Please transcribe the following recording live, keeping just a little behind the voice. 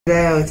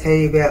Today I'll tell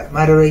you about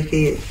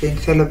Matariki. It's been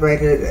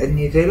celebrated in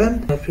New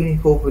Zealand on the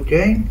 24th of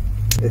June.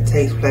 It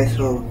takes place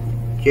from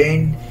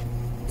June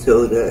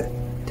till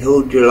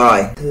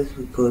July. This is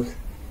because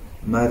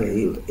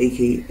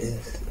Matariki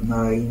is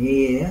Maori New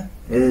Year.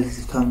 It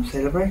is the time of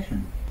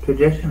celebration.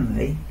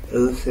 Traditionally, it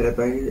was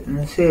celebrated in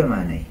a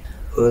ceremony.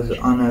 It was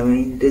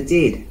honouring the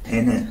dead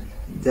and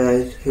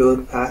those who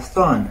had passed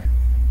on,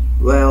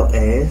 well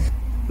as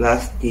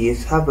last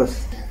year's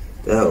harvest.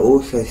 They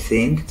also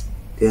sent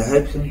their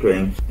hopes and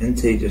dreams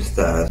into the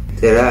stars.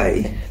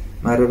 Today,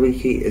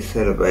 Matariki is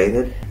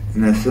celebrated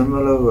in a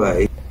similar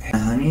way.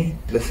 Hangi,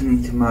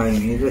 listening to Maori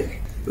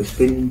music, with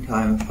spending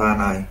time with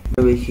whānau.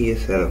 Matariki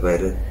is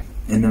celebrated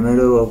in the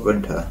middle of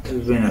winter. This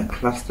has been a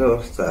cluster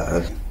of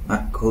stars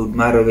called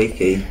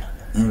Matariki,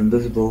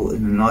 invisible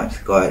in the night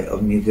sky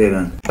of New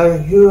Zealand. So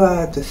who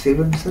are the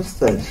seven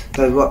sisters?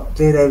 So what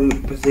do they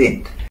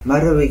represent?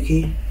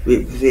 Matariki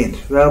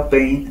represents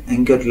well-being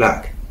and good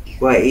luck,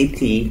 while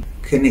Iti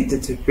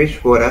connected to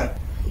fresh water,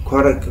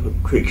 aquatic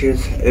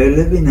creatures who are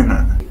living in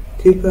it.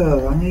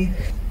 Tupuarangi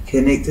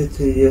connected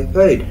to their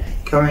food,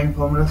 coming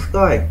from the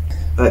sky,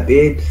 like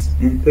birds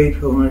and food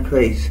from the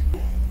trees.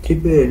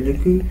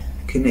 Tupuanuku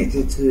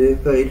connected to their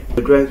food,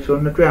 the grapes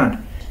on the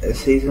ground, at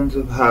seasons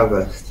of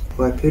harvest.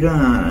 While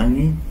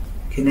Purangi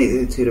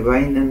connected to the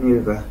rain and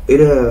river.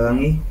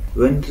 Urarangi,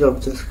 winds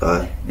of the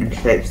sky, and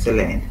shapes the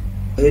land.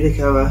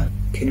 Hurikawa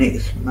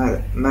connects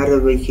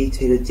Matariki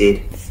to the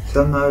dead.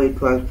 Some Maori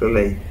tribes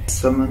believe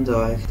someone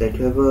dies, they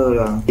travel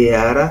along the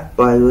Ara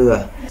by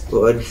Rua,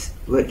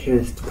 which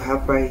is the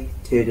pathway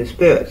to the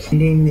spirits,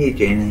 ending their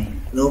journey.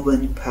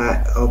 Northern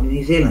part of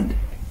New Zealand,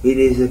 where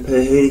there's a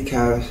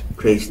Hurikawa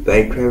priest.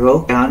 They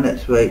travel down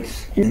its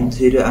roots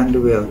into the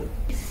underworld.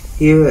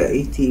 Here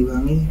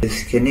Itiwangi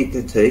is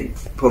connected to,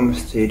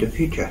 promise to the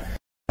future.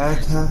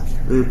 Ata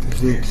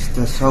represents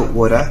the salt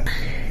water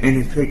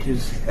and the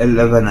creatures that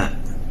live in it.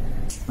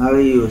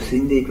 Maori will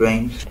send their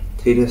dreams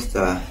to the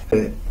star.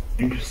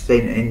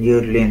 Interesting, and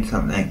you'll learn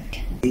something.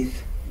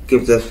 Please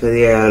give this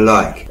video a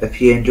like if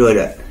you enjoyed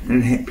it,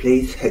 and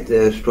please hit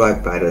the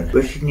subscribe button.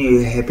 Wishing you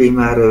a happy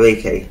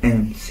Matariki,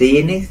 and see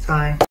you next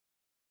time.